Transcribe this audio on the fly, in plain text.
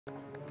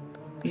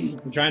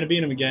I'm trying to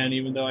beat him again,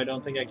 even though I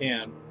don't think I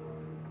can.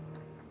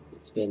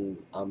 It's been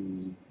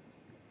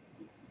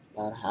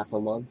about half a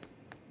month.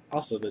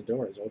 Also, the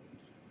door is open.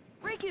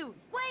 Riku,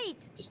 wait!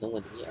 There's no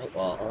one here.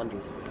 Well,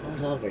 Andre's.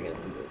 How's Andre gonna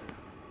do it?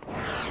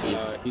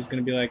 He's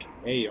gonna be like,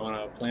 "Hey, you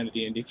wanna plan a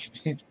D&D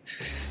campaign?"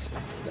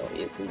 No,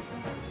 he isn't.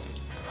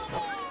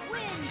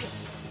 Wind!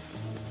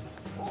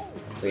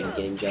 Afraid of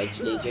getting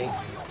judged, AJ?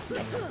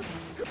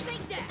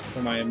 Take that!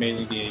 For my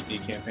amazing D&D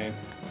campaign.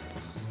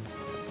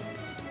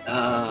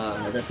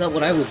 That's not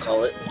what I would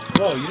call it.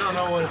 Whoa, you don't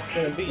know what it's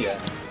gonna be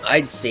yet.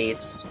 I'd say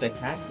it's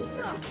spectacular.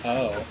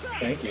 Oh,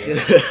 thank you.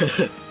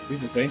 Dude,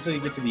 just wait until you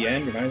get to the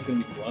end. Your mind's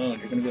gonna be blown.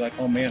 You're gonna be like,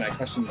 "Oh man, I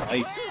questioned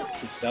life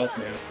itself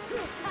now."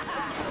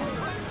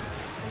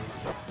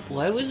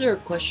 Why was there a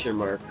question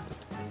mark?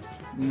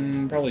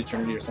 Probably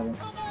Trinity or something.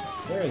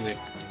 Where is he?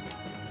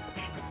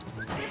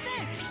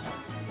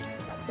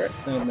 Where?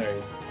 Oh, there he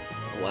is.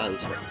 Wow,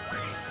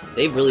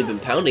 they've really been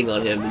pounding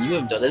on him, and you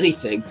haven't done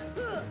anything.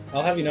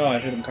 I'll have you know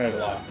I've hit him quite a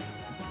lot.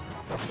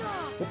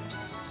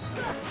 Whoops.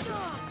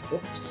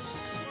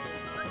 Whoops.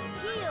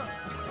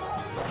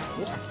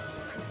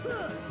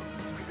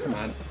 Come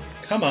on.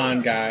 Come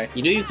on, guy.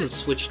 You know you can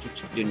switch to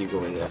which one you're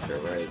going after,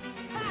 right?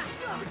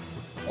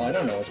 Well, I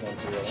don't know which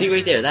one's real. See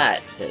right there,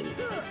 that thing.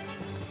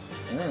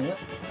 I don't know.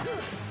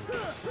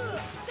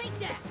 Take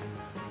that!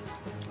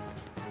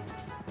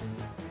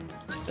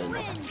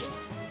 Defense.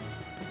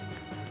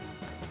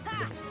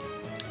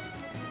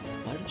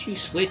 Why don't you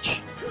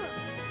switch?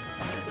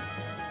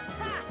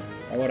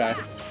 Why would I?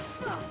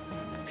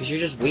 Because you're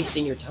just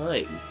wasting your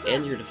time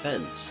and your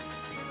defense.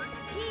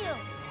 Heal!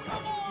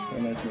 I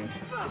don't know what you mean.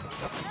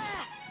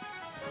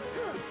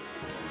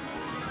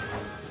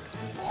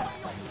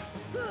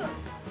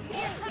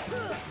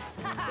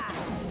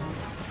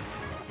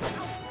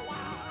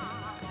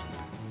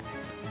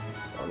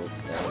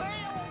 Arnold's down.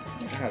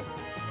 God.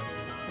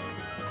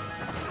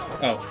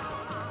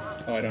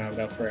 Oh. Oh, I don't have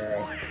enough for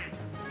arrow.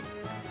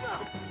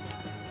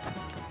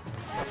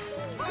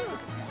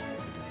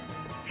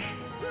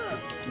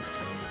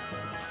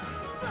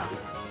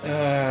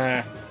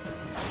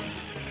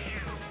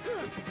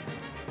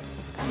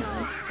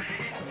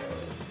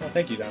 Oh,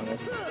 thank you, Donald.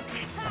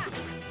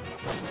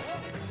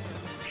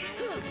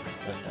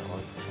 Not that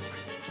one.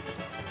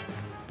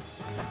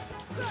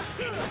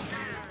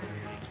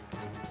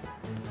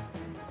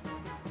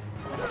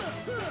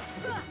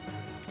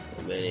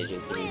 Oh man,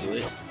 AJ, can you do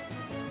it?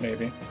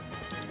 Maybe.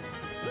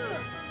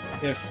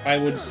 If I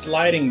would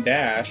sliding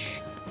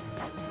dash.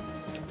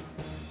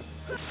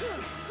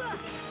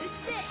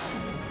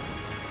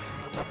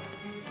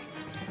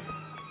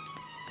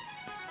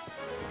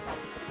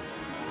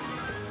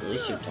 At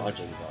least you're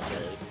dodging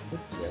already.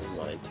 Oops.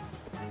 Never mind.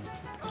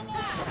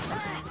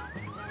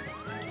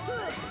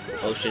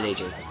 Potion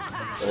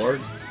AJ. Or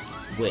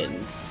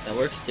win. That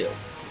works too.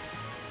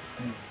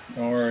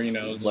 Or, you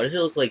know, Why does it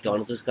look like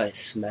Donald just got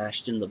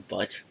smashed in the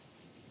butt?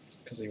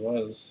 because he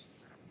was.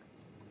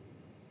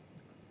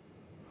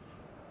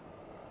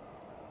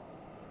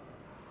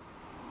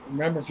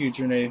 Remember,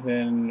 future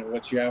Nathan,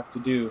 what you have to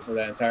do for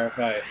that entire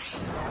fight.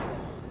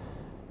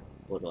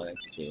 What do I have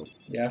to do?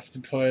 You have to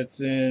put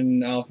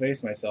in I'll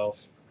face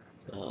myself.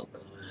 Oh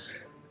god.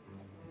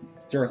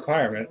 It's a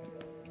requirement.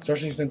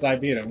 Especially since I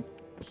beat him.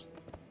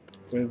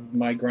 With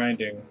my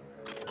grinding.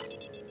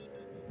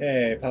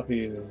 Hey,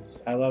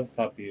 puppies. I love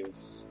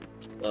puppies.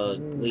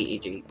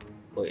 Wait, AJ.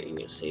 Wait, you're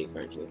gonna save,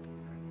 aren't you?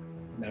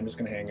 No, I'm just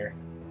gonna hang her.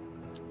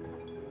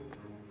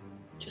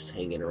 Just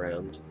hanging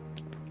around.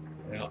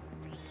 Yeah.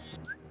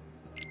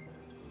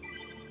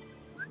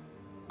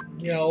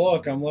 Yeah,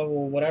 look, I'm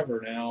level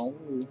whatever now.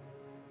 Ooh.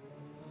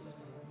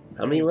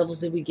 How many levels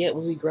did we get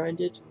when we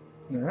grinded?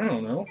 I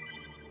don't know.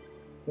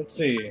 Let's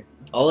see.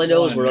 All I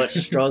know is One. we're not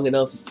strong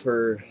enough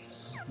for...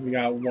 We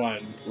got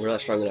one. We're not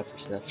strong enough for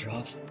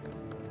Sephiroth.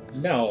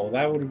 No,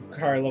 that would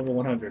require level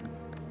 100.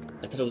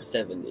 I thought it was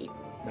 70.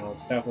 No,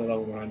 it's definitely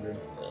level 100.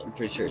 I'm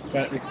pretty sure it's...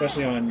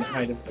 Especially on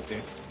high difficulty.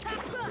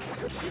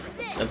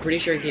 I'm pretty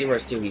sure in Kingdom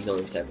Hearts 2 he's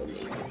only 70.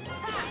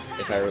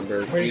 If I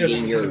remember Pretty sure this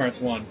reading is your Kingdom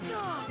Hearts 1.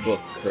 book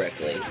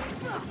correctly.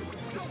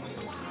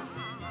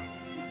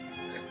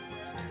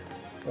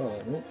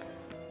 Oh.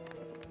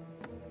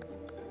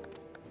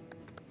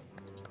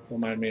 Don't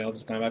mind me, I'll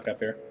just climb back up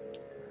here.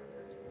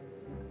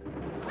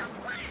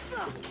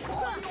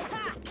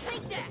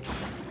 Take that!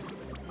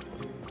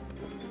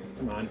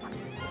 Come on.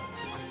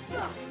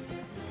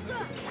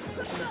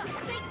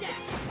 Take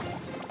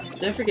that!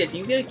 Did I forget, do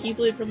you get a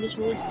Keyblade from this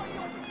world?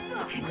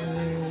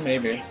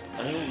 Maybe.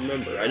 I don't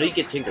remember. I know you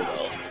get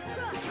Tinkerbell.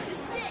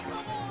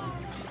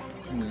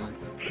 Hmm.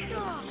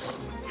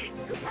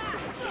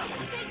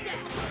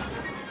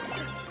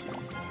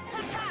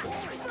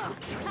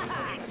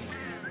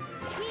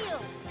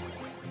 Heal!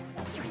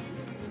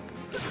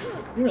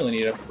 You really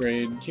need to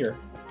upgrade here.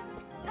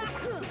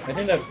 I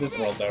think that's this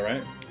world though,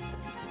 right?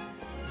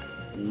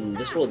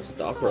 This world is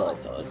Stalker, I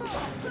thought.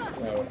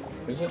 Oh,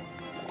 is it?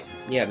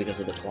 Yeah, because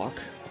of the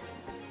clock.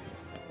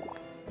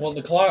 Well,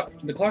 the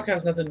clock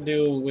has nothing to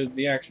do with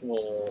the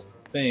actual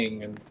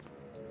thing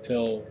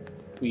until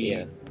we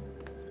Yeah.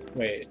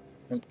 Wait,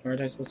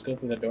 aren't I supposed to go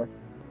through the door?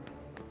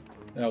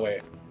 Oh,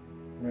 wait.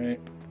 Right.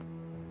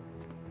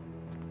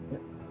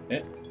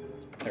 There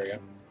we go.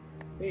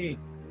 Hey.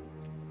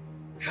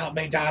 Help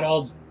me,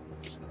 Donald!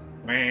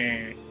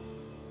 Meh.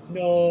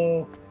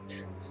 No.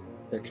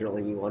 There can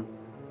only be one.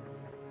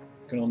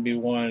 Can only be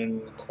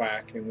one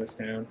quack in this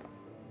town.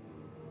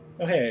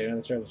 Oh, hey,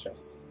 another treasure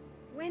chest.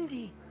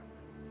 Wendy.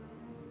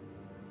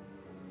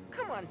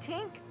 Come on,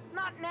 Tink.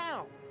 Not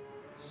now.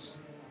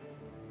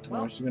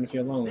 Oh, she's gonna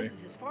feel lonely. This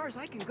is as far as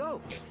I can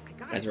go. I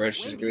gotta As get we're Wendy.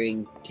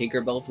 rescuing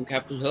Tinkerbell from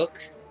Captain Hook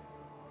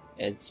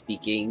and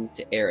speaking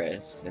to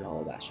Aerith in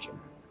Hollow Bastion.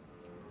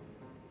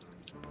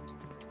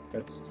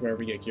 That's where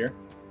we get here.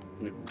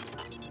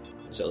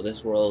 So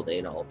this world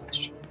ain't Hollow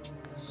Bastion.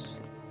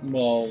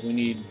 Well, we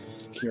need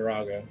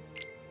Kiraga.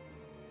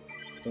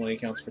 It only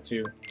accounts for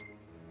 2.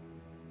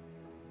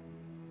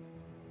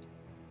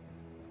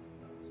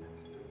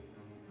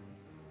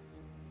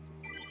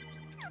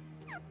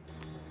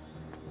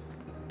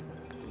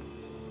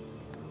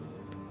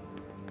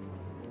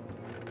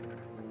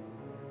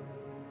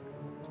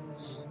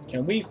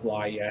 Can we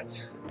fly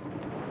yet?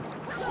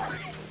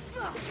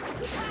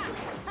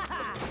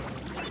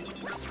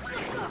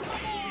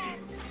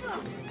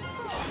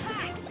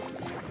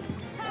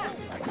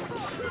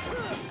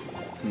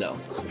 No.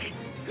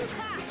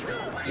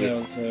 That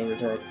was a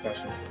rhetorical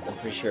question. I'm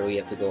pretty sure we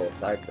have to go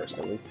outside first,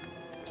 don't we?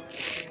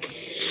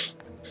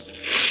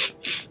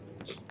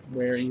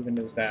 Where even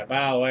is that?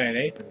 By the way,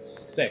 Nathan's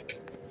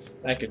sick.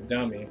 Like a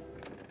dummy.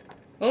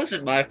 Well, it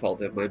wasn't my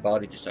fault if my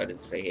body decided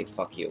to say, hey,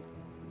 fuck you.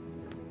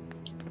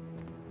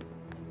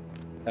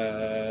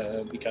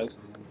 Because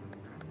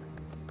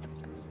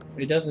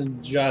it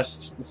doesn't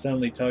just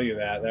suddenly tell you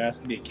that. There has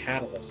to be a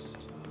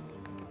catalyst.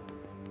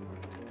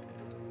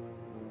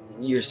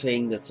 You're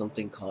saying that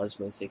something caused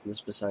my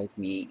sickness besides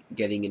me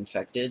getting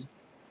infected?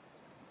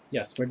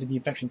 Yes, where did the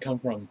infection come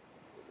from?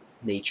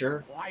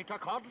 Nature? Quite a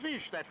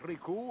codfish, that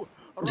Riku.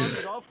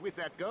 Running off with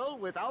that girl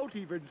without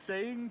even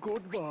saying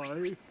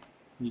goodbye.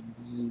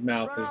 His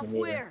mouth Run off isn't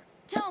moving. where?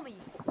 Tell me,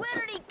 where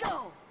did he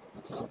go?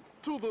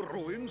 To the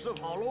ruins of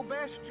Hollow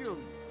Bastion,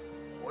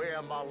 where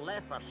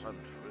Maleficent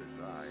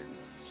resides.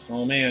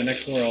 Oh man,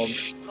 next world.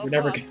 We're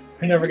never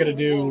gonna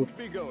do. Won't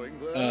be going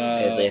there.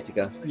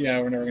 Atlantica. Yeah,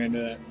 we're never gonna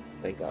do that.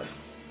 Thank God.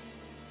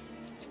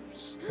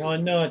 Oh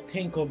no,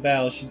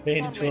 Tinkerbell, she's made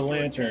into a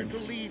Unless you lantern.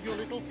 intend to leave your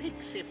little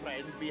pixie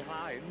friend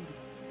behind.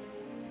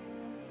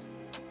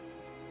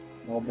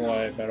 Oh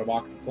boy, better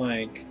walk the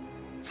plank.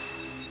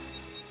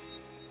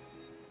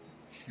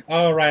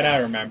 Oh right, I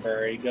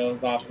remember. He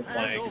goes off the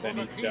plank, Hand then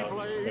over he the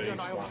jumps, keyblade but he's and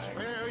I'll flying.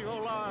 spare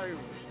your lives.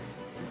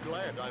 I'm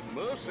glad I'm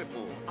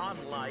merciful,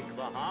 unlike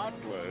the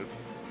Heartless.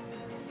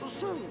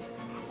 So,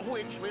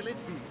 which will it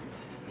be?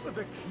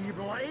 The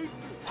keyblade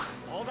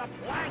or the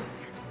plank?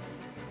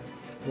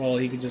 Well,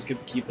 he could just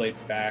get the Keyblade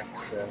back,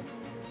 so...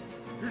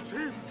 It's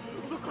him,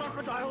 the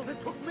crocodile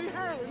that took me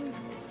hand.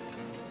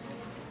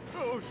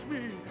 Oh,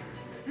 Smee,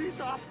 he's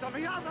after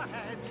the other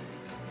hand.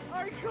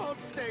 I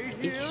can't stay I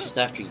think here. he's just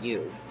after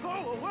you. Go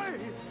away.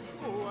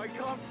 Oh, I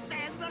can't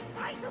stand the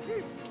sight of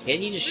him.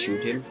 Can't you just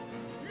shoot him?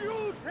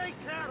 You take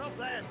care of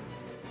that.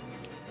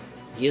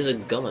 He has a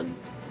gun.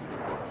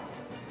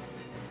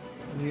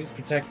 He's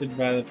protected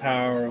by the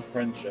power of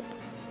friendship.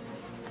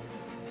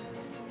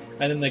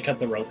 And then they cut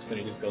the ropes and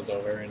he just goes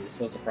over and he's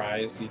so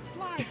surprised. He...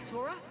 Fly,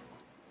 Sora.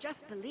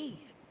 Just believe,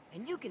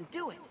 and you can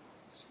do it.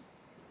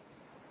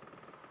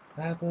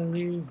 I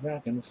believe I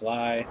can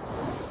fly.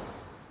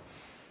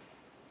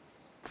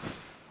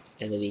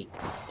 And then he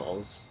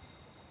falls.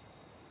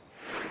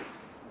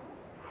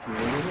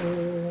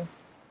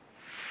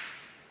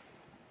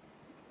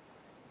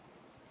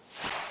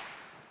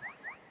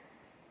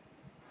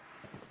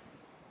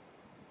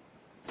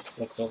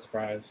 Looks so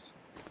surprised.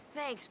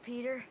 Thanks,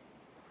 Peter.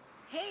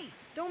 Hey,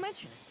 don't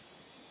mention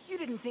it. You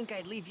didn't think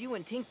I'd leave you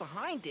and Tink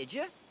behind, did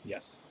you?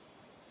 Yes.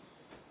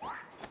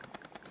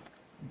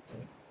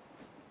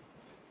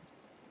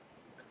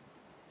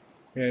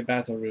 Okay,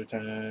 battle route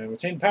time.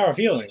 Retain the power of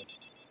healing.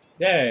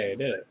 Yay,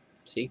 did it.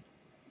 See?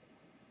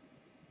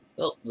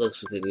 Well,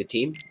 looks like a good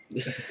team.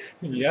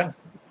 Yeah.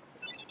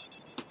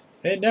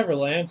 In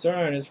Neverland,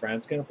 Sora and his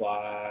friends can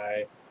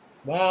fly.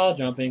 While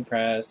jumping,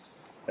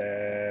 press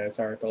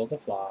circle to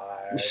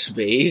fly.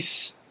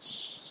 Space.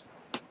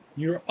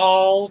 You're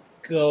all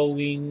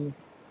going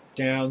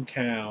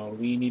downtown.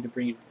 We need to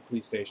bring you to the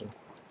police station.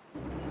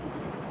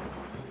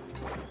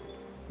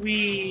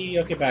 Whee!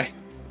 Okay, bye.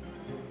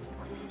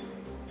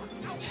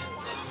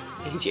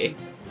 AJ.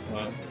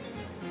 Well,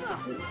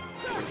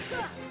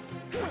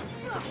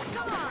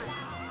 Come on!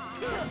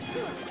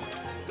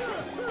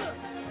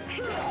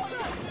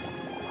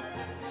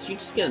 So you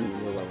just get a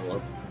level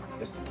up.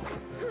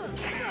 this...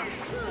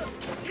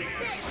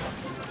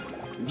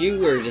 You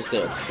were just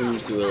gonna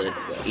cruise through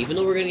Atlantica, even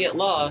though we're gonna get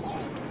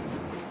lost.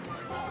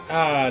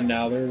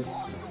 No,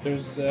 there's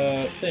things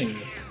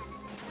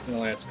in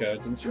Alaska,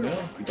 didn't you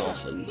know?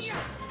 Dolphins.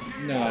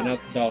 No, not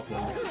the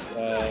dolphins.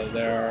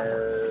 There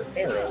are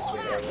arrows or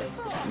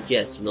whatever.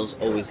 Yes, and those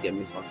always get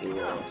me fucking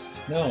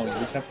lost. No, you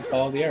just have to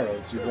follow the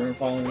arrows. You weren't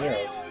following the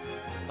arrows.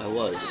 I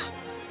was.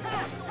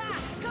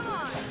 Come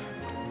on.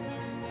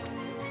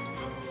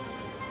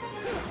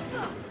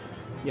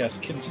 Yes,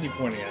 continue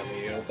pointing at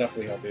me. It'll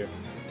definitely help you.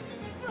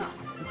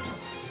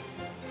 Oops.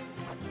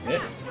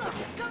 Hit.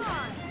 Come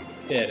on.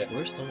 Hit.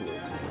 Where's Donald?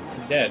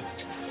 He's dead.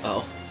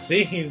 Oh.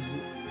 See? He's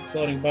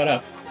floating butt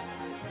up.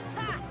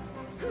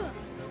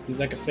 He's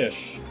like a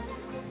fish.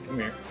 Come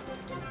here.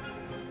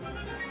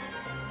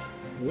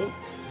 Whoop.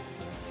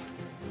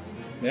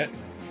 Yeah.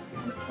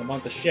 I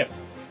want the ship.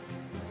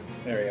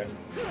 There we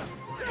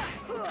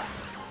go.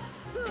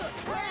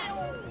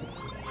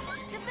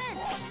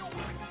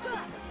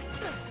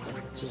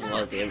 This is a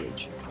lot of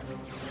damage.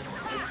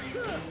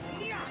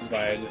 This is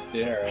why I just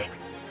did arrow.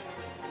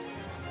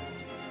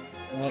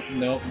 Oh,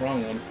 nope,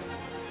 wrong one.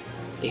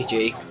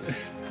 AJ.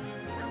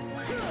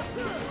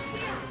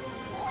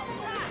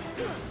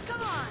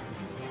 Come on.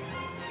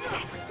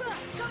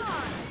 Come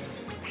on.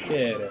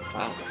 Hit it.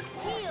 Wow.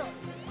 Heal.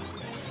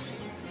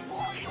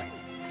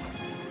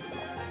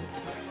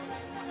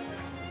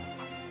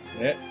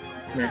 Hit.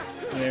 Come here.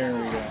 There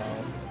we go.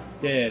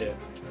 Did it.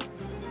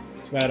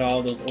 Too bad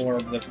all those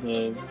orbs at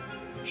the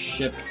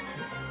ship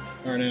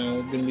are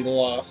now gonna be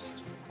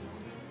lost.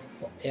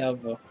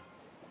 Forever.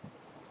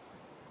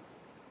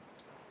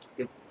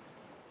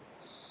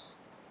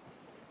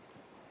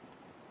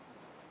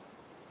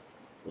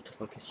 What the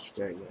fuck is he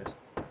staring at?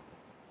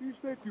 Is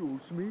that you,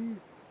 Smee?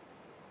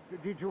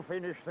 Did you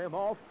finish them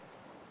off?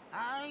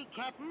 Aye,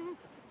 Captain.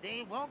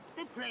 They walked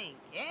the plank,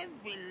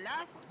 every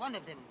last one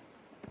of them.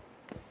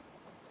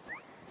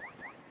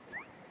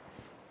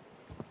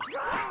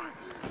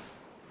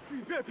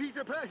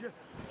 Peter Pan,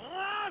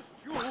 lost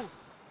you!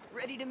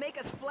 Ready to make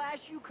a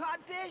splash, you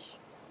codfish?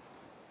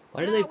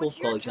 Why do they Now both it's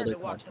your call each turn other to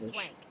walk the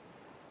codfish?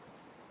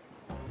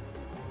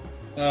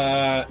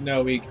 plank.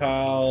 No, we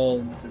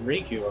called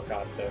Riku a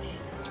codfish.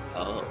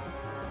 Oh.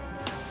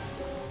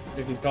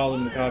 If he's called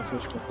him the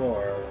codfish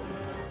before.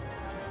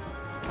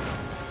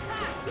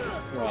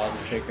 Well, I'll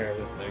just take care of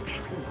this thing.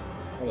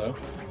 Hello.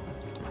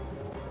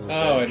 Who's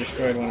Oh, I that?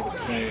 destroyed one of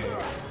its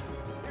things.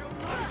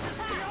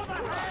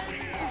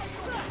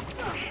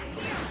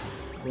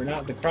 We're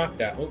not the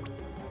crocodile.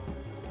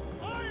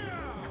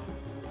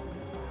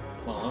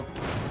 Aw.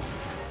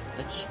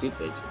 That's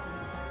stupid.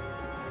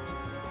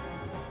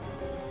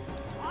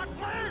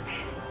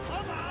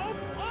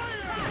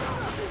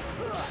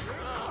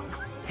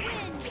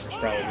 Should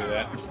probably do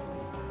that.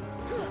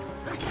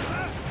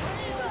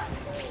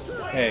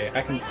 Hey,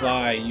 I can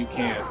fly, you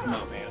can't. Come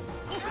on, man.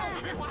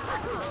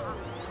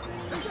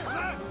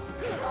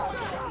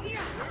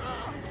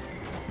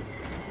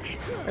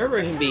 I remember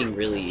him being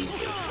really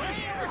easy.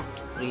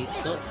 But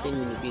he's not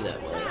seeming to be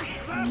that way.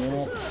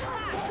 No.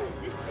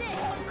 This is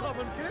it. Come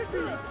and get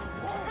it!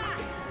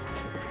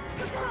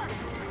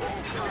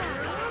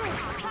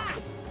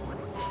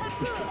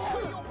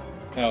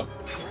 Oh.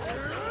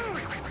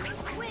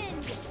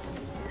 Wind.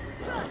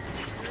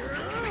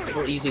 How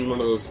about using one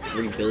of those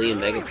 3 billion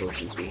mega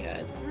potions we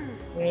had?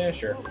 Yeah,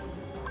 sure.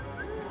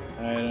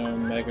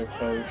 Item, mega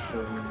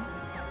potion.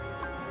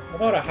 How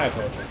about a high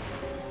potion?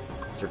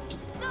 For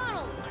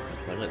Donald.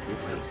 why not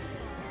Goofy?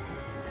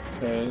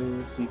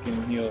 Because he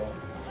can heal.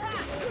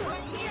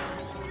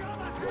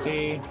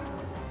 See?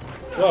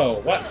 Whoa,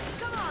 what?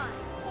 Come on.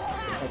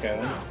 Okay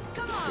then.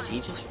 Come on. Did he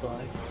just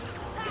fly?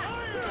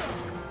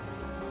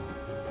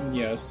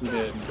 Yes, he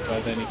did,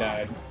 but then he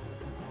died.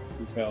 Because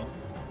he fell.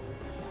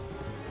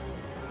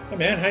 Hey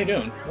man, how you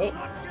doing?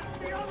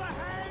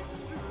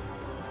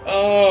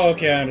 Oh,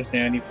 okay, I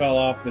understand. He fell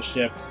off the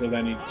ship, so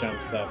then he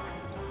jumps up.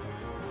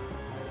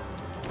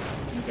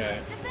 Okay.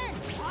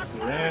 Do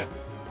that.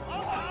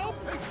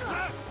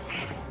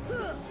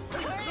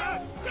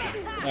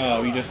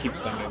 Oh, you just keep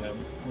summoning them.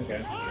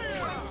 Okay.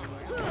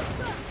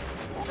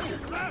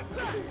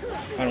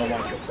 I don't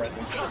want your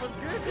presence.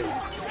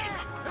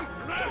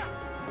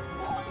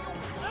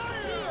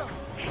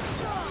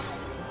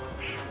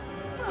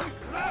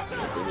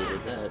 I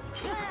deleted that.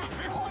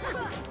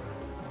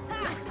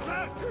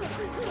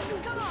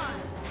 Come on.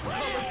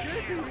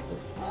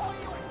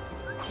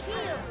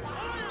 Heal.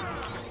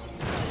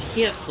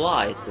 He can't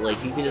fly, so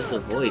like you can just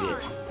avoid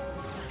it.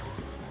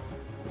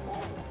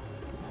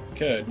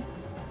 Could.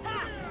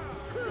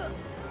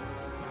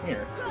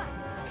 Here.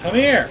 Come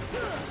here!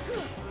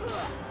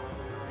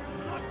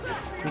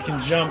 He can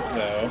jump,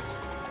 though.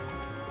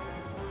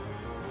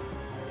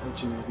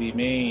 Which is the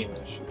main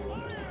issue.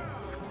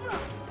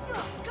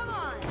 Come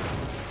on.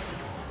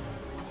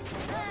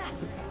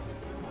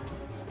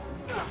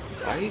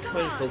 Why are you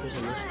trying to focus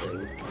on this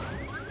thing?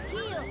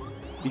 Heal.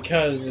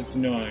 Because it's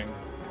annoying,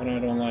 and I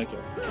don't like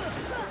it.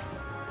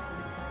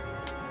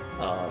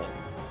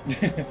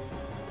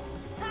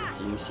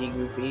 Do you see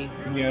Goofy?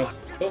 Yes.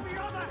 Oh,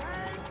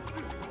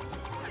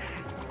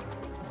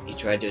 He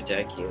tried to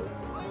attack you.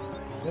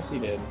 yes he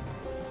did.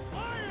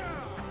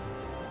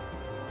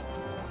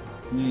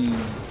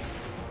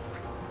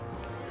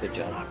 Good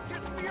job.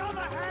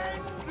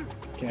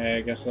 Okay,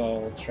 I guess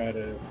I'll try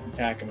to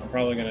attack him. I'm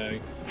probably gonna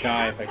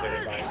die if I get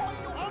hit by him.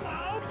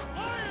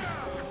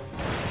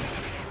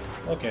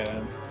 Okay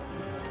then.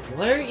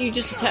 Why aren't you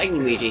just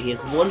attacking me, AJ? He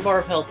has 1 bar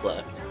of health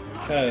left.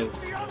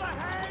 Because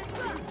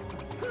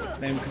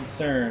I'm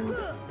concerned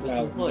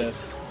about what?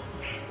 this.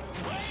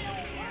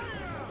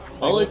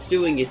 All it's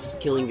doing is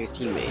just killing your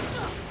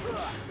teammates.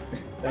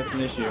 That's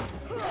an issue.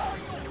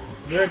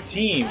 You're a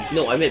team.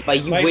 No, I meant by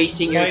you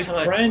wasting your time.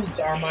 My friends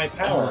are my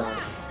power.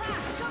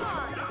 Come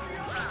on.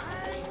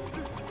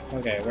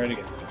 Okay, where'd he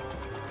go?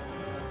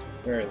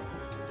 Where is he?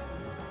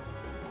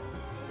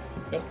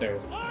 Oh, there he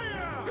is.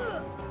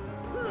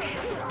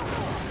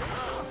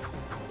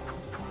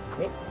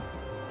 Oh.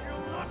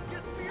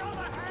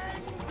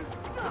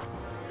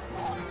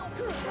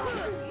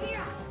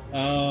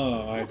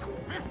 Oh, I see.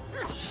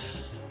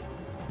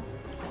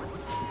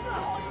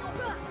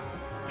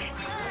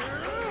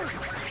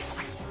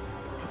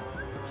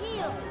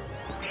 Heal.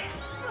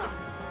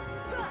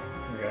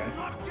 Okay.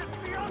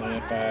 And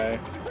if I...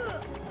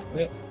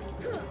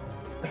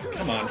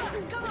 Come on.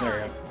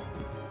 There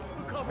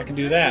we go. I can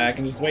do that. I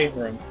can just wait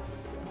for him.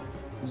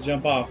 Just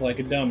jump off like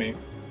a dummy.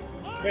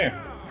 Come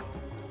here.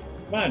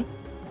 Come on.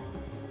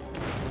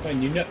 Come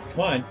on, you know. Come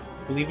on.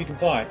 Believe you can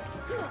fly.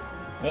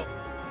 Oh,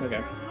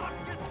 okay.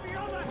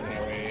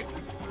 There, wait.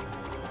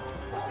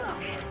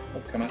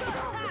 Oh, come on.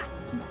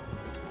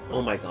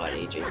 Oh my god,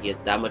 AJ, he has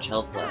that much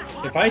health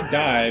left. If I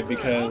die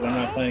because I'm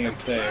not playing it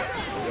safe,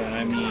 then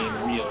I mean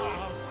really.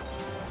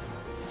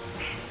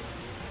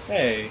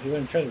 Hey, he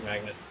went treasure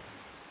magnet.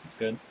 That's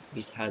good.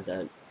 He's had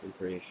that, I'm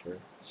pretty sure.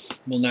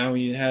 Well, now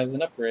he has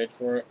an upgrade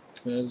for it,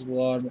 because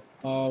we'll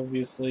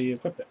obviously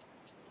equip it.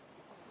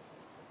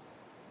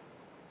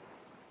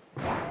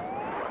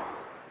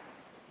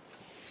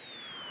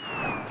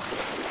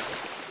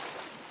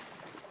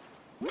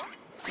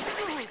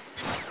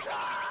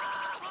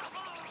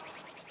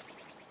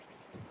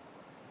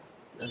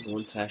 That's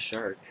 1 fast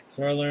shark.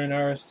 Sorler and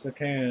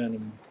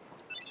Arsakan.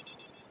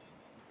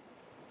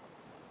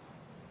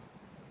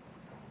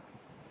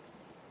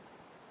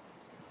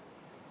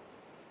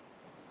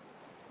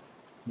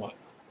 What?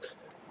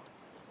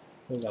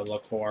 What does that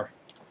look for?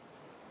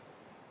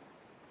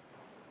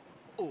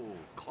 Oh,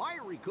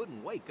 Clary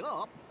couldn't wake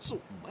up,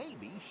 so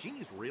maybe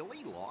she's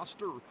really lost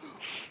her.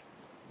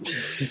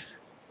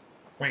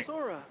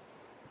 Sora,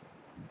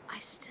 I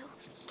still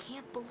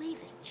can't believe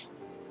it.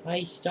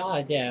 I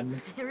saw them.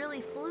 It really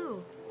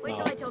flew. Wait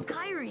till Oh. I tell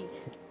Kyrie.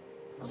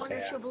 I wonder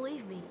if Yeah. she'll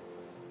believe me.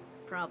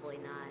 Probably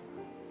not.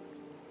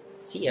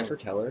 Does he ever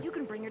tell her? you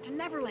can bring her to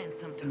Neverland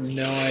sometime.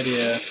 No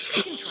idea.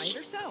 She can try it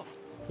herself.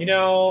 You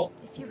know,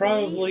 If you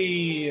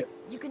probably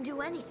You can do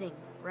anything,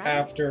 right?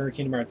 after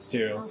Kingdom Hearts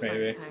 2, I'll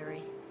maybe. find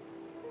Kyrie.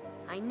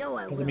 I know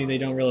I will. Doesn't mean they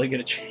don't really get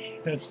a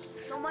chance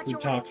So much to I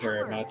wanna talk tell very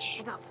her much.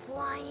 about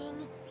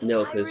flying.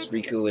 No, because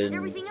pirates, Riku and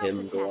everything else him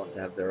that's go off happened.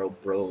 to have their own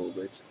bro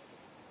moment.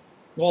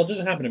 Well, it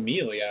doesn't happen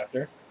immediately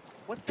after.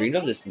 What's that? Dream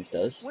of thing? Distance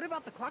does. What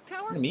about the clock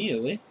tower?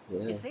 Immediately.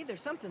 Yeah. You say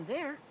there's something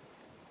there.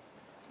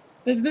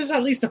 There's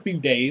at least a few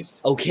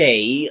days.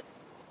 Okay.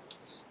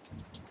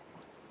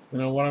 You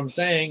know, what I'm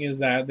saying is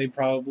that they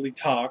probably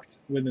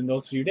talked within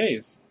those few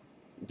days.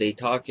 They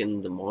talk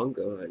in the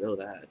manga, I know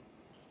that.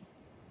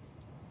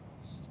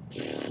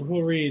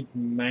 Who reads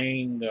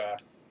manga?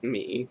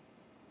 Me.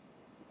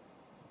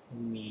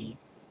 Me.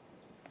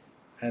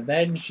 And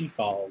then she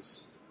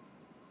falls.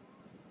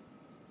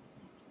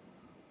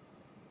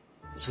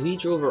 So he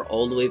drove her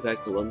all the way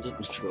back to London.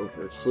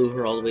 Flew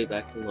her all the way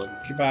back to London.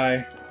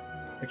 Goodbye.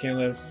 I can't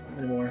live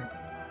anymore.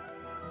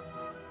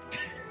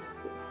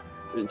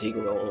 Didn't take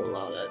him a whole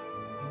lot of that.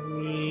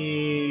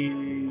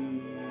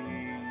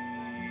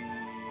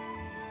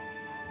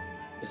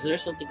 Is there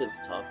something at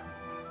the top?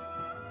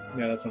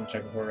 Yeah, that's what I'm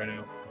checking for right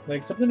now.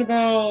 Like, something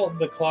about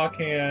the clock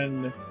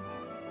hand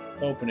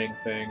opening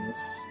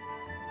things.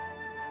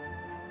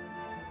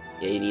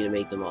 Yeah, you need to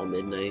make them all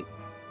midnight.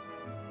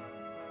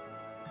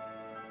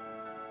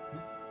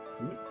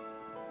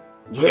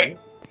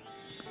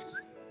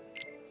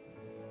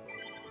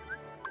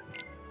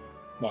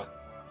 What?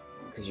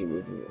 Because you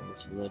move around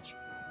so much.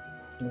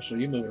 I'm sure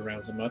you move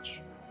around so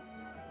much.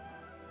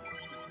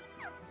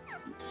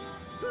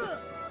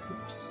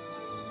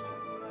 Oops.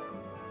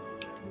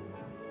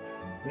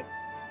 Yeah.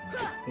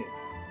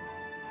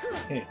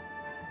 Hey.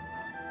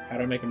 How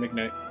do I make a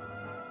midnight?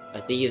 I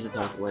think you have to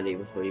talk to Wendy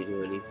before you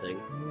do anything.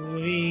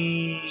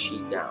 Whee.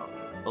 She's down.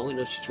 Oh wait,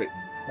 no, she's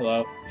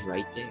Hello.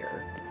 right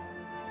there.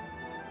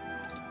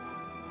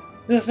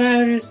 The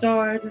fire is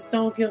sore, just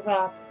don't give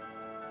up.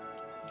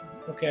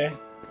 Okay.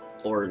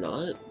 Or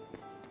not.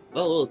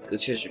 Oh look, the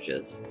treasure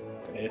chest.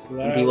 Okay, so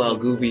And meanwhile,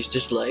 Goofy's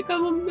just like,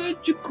 I'm a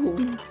magical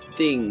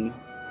thing.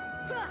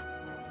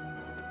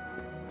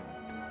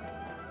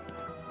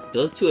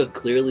 Those two have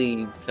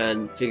clearly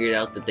figured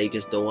out that they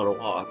just don't want to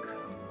walk.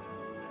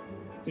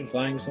 Dude,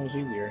 flying is so much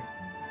easier.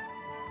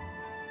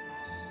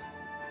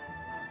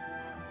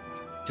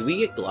 Do we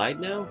get glide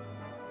now?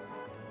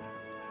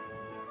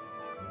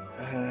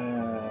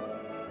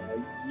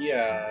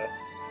 Yes.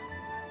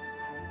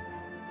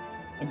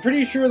 I'm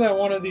pretty sure that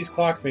one of these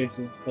clock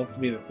faces is supposed to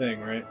be the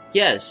thing, right?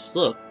 Yes,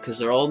 look, because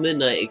they're all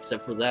midnight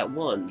except for that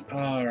one.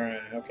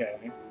 Alright,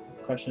 okay.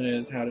 The question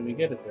is, how do we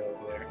get it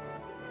over there?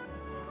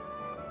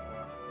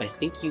 I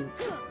think you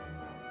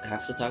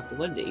have to talk to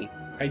Wendy.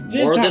 I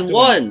did More talk than to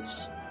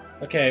once!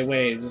 Okay,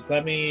 wait, just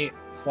let me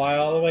fly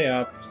all the way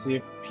up, see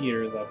if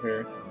Peter's up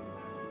here.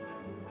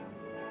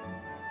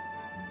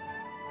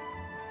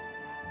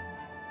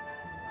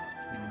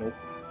 Nope.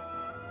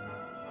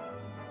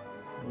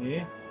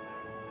 Yeah.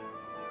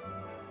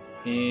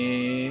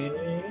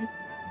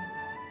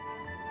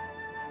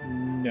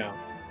 No.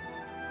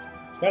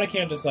 It's bad I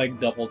can't just like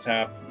double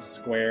tap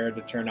square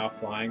to turn off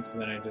flying, so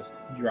then I just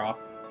drop.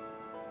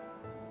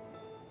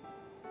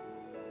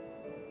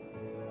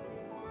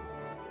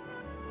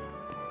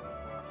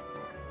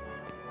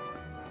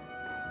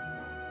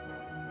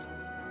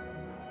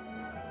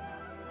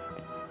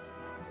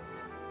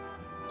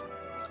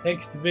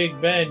 Thanks to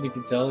Big Ben, you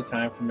can tell the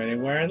time from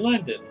anywhere in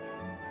London.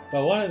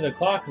 But one of the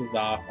clocks is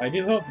off. I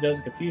do hope it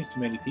doesn't confuse too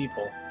many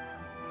people.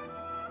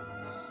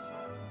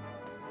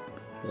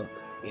 Look,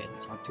 we had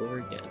to talk to her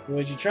again.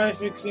 Would you try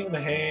fixing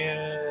the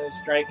hands,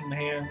 striking the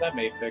hands? That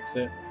may fix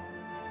it.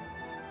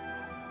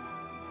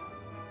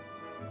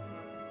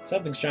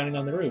 Something's shining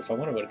on the roof. I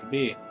wonder what it could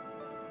be.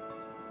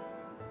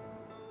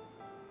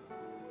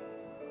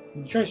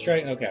 Would you try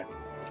striking? Okay.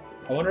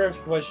 I wonder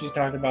if what she's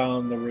talking about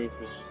on the roof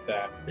is just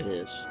that. It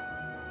is.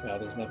 Oh,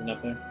 there's nothing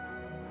up there?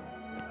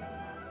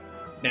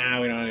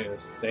 Nah, we don't need to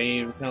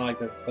save. It's not like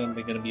there's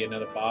suddenly gonna be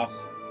another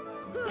boss.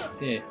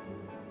 Eh.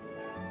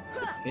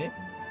 Eh.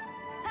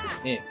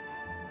 Eh.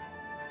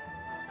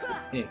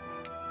 Eh.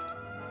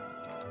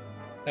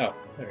 Oh,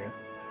 there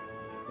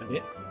we go.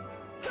 Hit.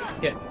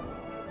 Hit.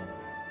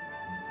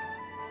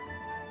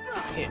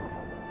 Hit.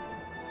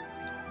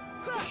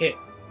 Hit.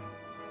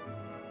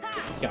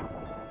 Yeah.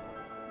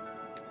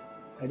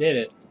 I did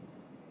it.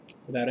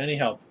 Without any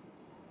help.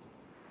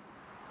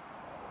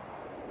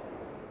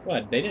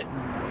 What? They didn't...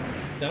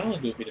 Donald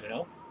and Goofy didn't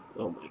help.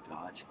 Oh my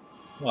god.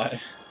 What?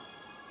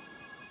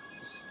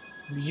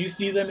 Did you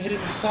see them hitting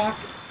the Tock?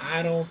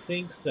 I don't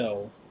think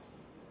so.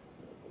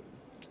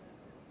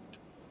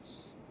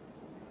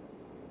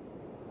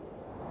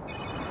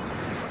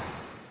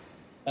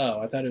 Oh,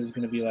 I thought it was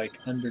going to be like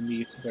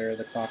underneath where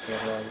the clock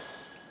head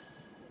was.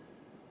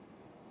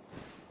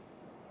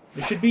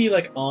 It should be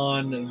like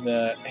on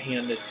the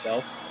hand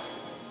itself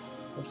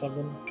or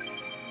something.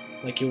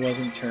 Like it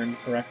wasn't turned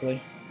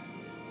correctly.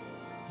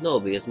 No,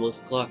 because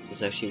most clocks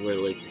is actually where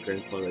like the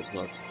grandfather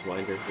clock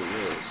winder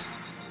thing is.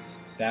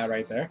 That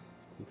right there?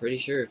 I'm pretty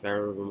sure if I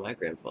remember my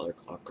grandfather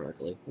clock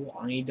correctly. Well,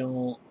 I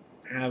don't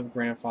have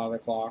grandfather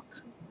clock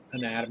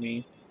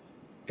anatomy.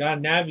 Got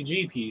a Navi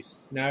G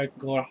piece. Now I can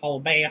go to Hollow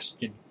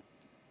Bastion.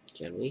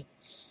 Can we?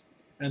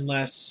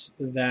 Unless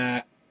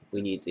that...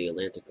 We need the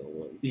Atlantico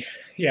one.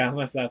 Yeah,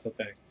 unless that's a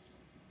thing.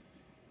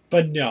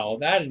 But no,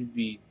 that'd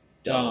be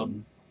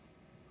dumb.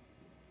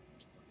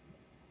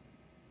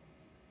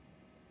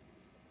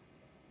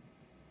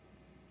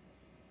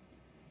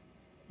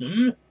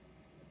 Hmm?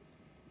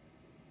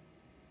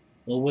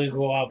 Well, we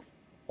go up.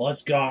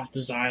 Let's go off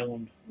this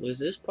island. Was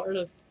this part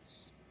of...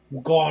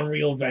 We'll go on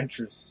real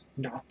adventures.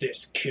 Not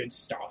this kid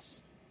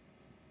stuff.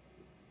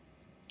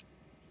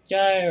 So,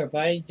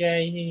 everybody,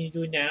 anything you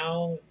do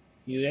now?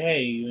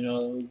 You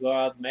know, go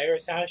out to the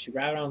mayor's house, you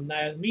ride on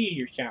the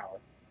meteor shower.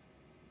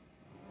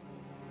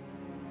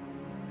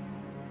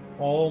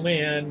 Oh,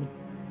 man.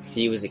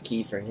 C was a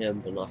key for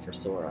him, but not for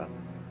Sora.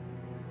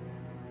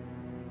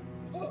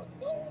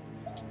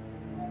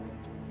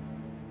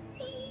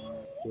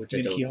 Which I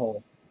In a don't...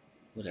 keyhole.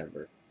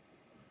 Whatever.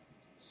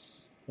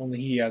 Only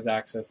he has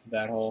access to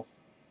that hole.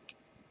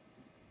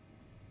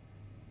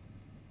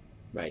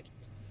 Right.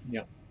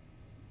 Yep.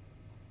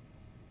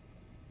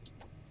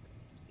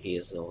 He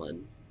is the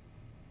one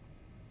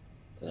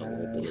that'll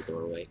open the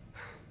doorway.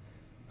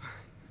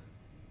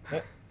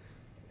 What?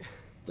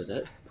 Was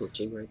that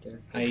glitching right there?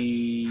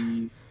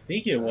 I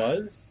think it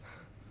was.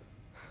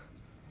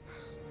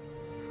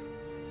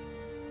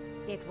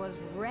 It was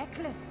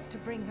reckless to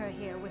bring her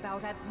here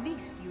without at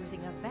least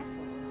using a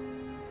vessel.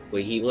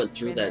 Wait, he went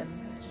through that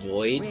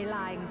void?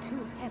 Relying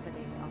too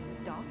heavily on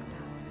the dark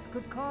powers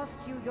could cost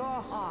you your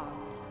heart.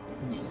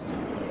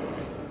 Yes.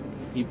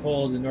 He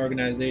pulled an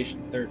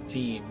Organization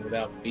 13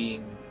 without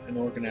being an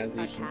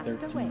Organization A 13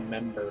 castaway.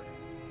 member.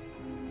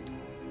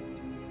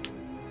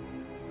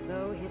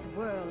 Though his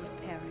world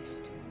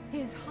perished,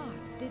 his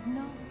heart did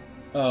not.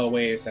 Oh,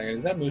 wait a second.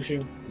 Is that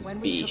Mushu?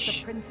 When we took the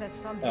Speech. princess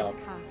from his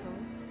castle,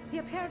 he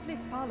apparently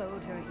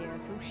followed her here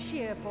through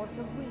sheer force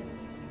of will.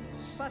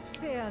 But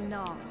fear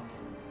not.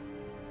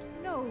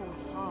 No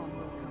harm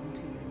will come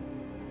to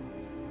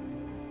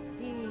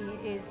you.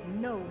 He is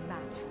no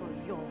match for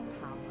your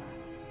power.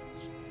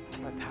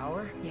 A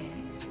power?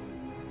 Yes,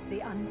 the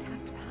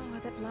untapped power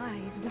that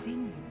lies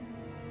within you.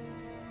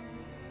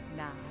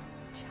 Now,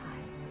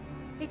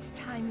 child, it's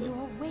time you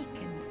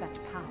awakened that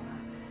power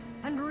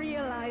and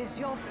realized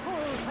your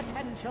full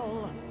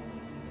potential.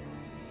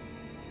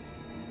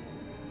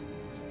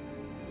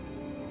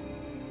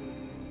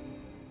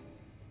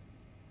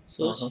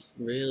 So it's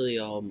really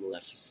all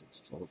Maleficent's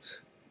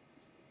fault.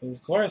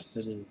 Of course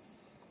it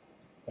is.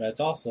 But it's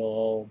also a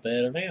little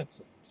bit of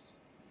Ansem's.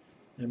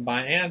 And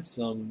by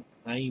Ansem,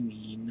 I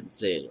mean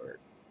Xehanort.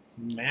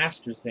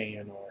 Master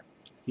Xehanort.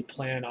 He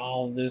planned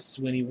all of this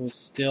when he was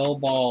still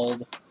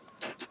bald.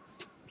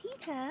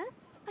 Peter,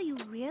 are you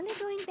really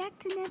going back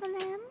to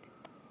Neverland?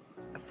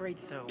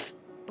 Afraid so.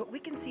 But we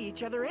can see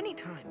each other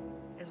anytime.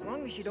 As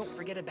long as you don't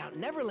forget about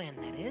Neverland,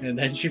 that is. And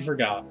then she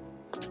forgot.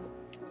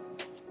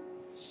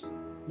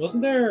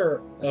 Wasn't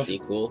there A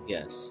sequel?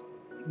 Yes.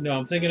 No,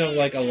 I'm thinking of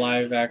like a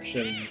live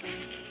action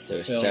There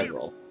were film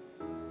several.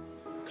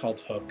 called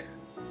Hook.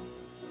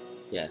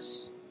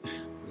 Yes.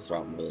 With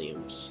Robin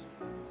Williams.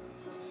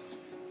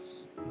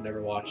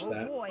 Never watched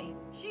that. Oh boy,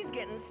 she's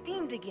getting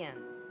steamed again.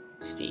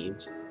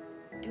 Steamed.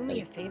 Do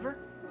me a favor.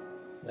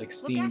 Like Look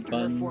steamed after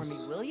her for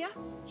buns. me, will ya?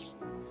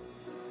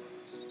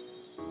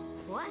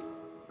 What?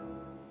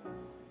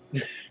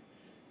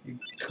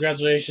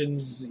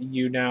 Congratulations,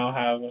 you now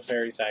have a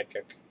fairy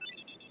sidekick.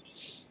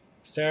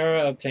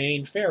 Sarah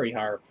obtained fairy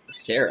harp.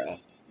 Sarah.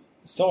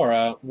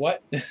 Sora,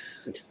 what?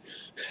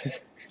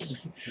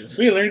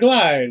 We learned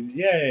glide!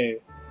 Yay!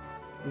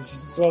 This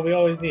is what we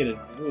always needed.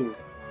 Woo.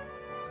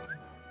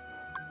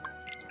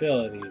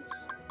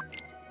 Abilities.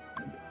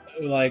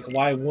 Like,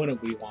 why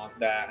wouldn't we want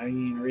that? I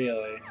mean,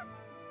 really.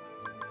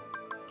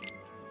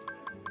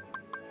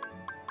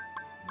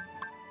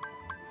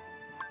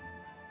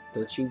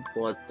 Don't you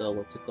want the,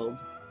 what's it called?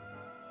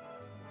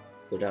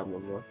 Go down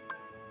one more.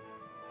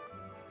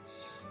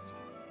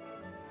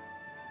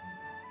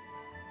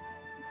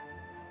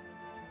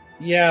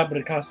 Yeah, but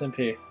it costs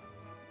MP.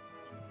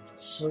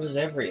 So does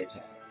every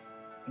attack.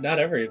 Not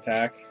every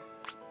attack.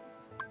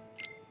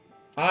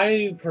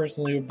 I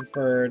personally would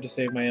prefer to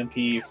save my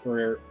MP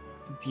for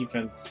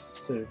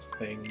defensive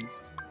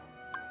things.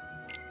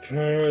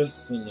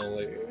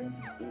 Personally.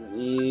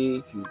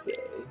 You say.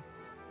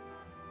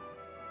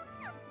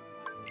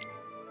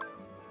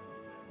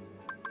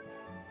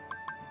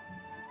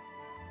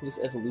 What is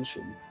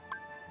evolution?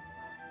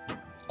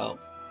 Oh.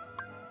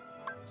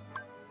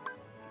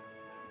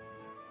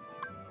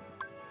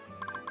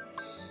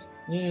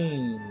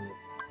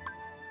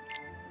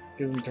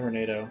 Give him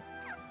Tornado.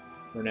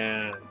 For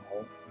now.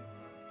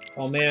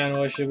 Oh man,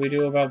 what should we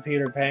do about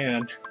Peter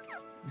Pan?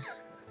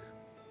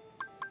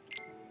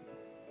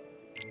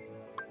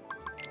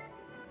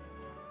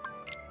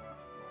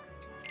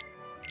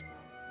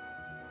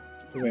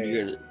 Wait.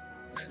 You're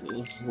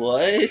gonna...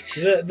 What?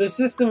 The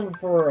system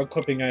for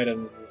equipping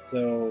items is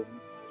so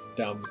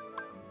dumb.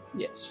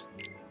 Yes.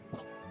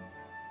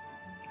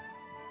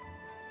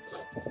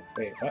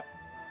 Wait, what?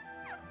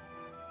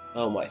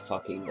 Oh my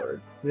fucking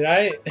word. Did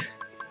I...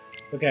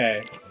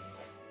 Okay.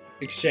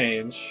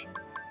 Exchange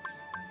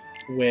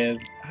with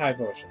High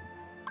Potion.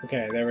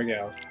 Okay, there we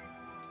go.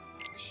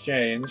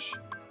 Exchange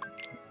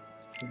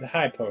with the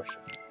High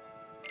Potion.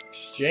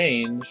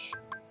 Exchange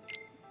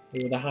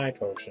with the High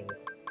Potion.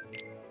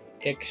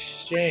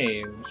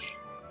 Exchange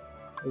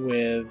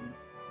with...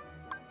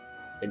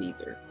 An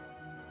ether.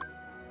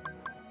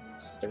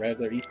 Just a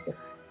regular ether.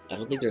 I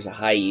don't think there's a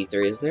high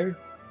ether, is there?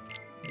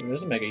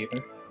 There's a Mega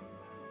Ether.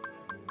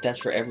 That's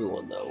for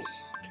everyone, though.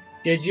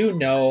 Did you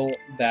know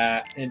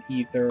that an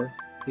ether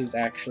is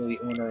actually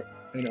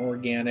an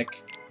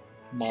organic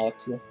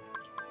molecule?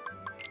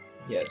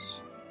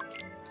 Yes.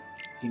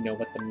 Do you know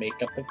what the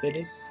makeup of it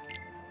is?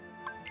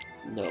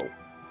 No.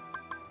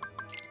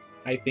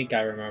 I think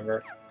I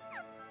remember.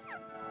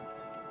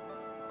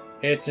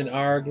 It's an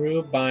R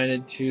group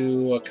bonded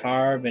to a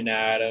carbon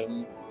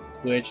atom,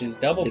 which is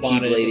double The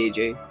bonded. Keyblade,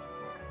 AJ.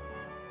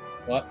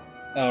 What?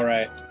 All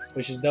right.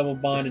 Which is double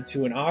bonded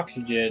to an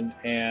oxygen,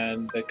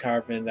 and the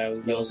carbon that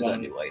was You double also got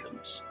bonded new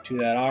items. to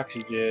that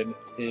oxygen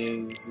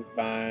is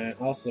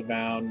also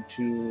bound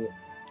to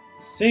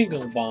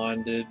single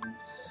bonded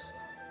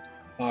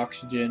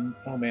oxygen.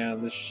 Oh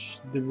man,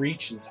 the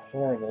reach is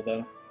horrible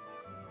though.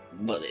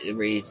 But it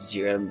raises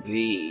your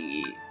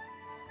MP.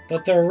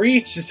 But the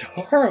reach is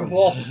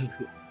horrible.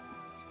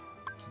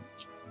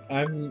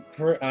 I don't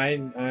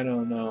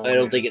know. I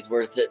don't think it's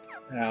worth it.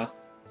 Yeah.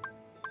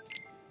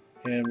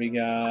 And we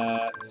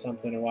got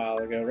something a while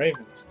ago,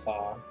 Raven's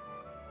Claw.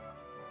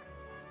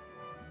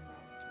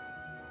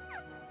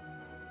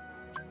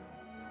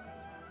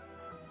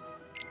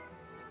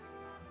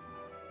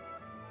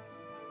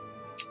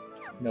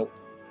 Nope.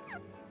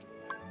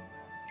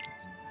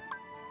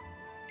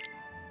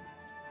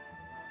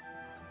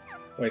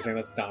 Wait a second,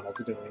 that's Donald.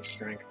 He doesn't need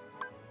strength.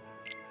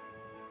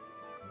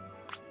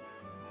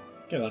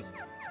 Get on.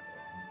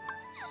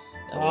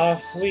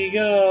 Off we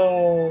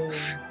go!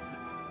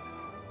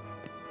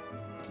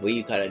 Well,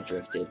 you kind of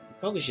drifted.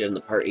 Probably should have the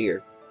part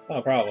here.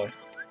 Oh, probably.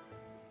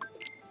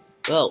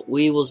 Well,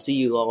 we will see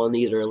you all in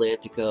either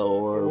Atlantica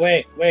or...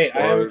 Wait, I or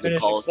haven't the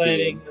finished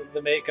Colosseum. explaining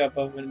the makeup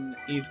of an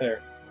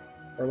ether.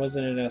 Or was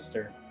it an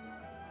ester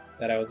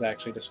that I was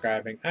actually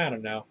describing? I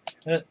don't know.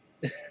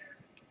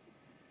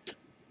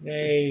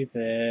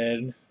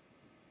 Nathan.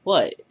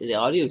 What? The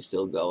audio's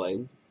still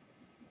going.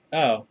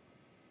 Oh.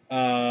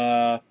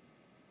 And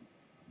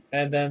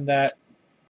then that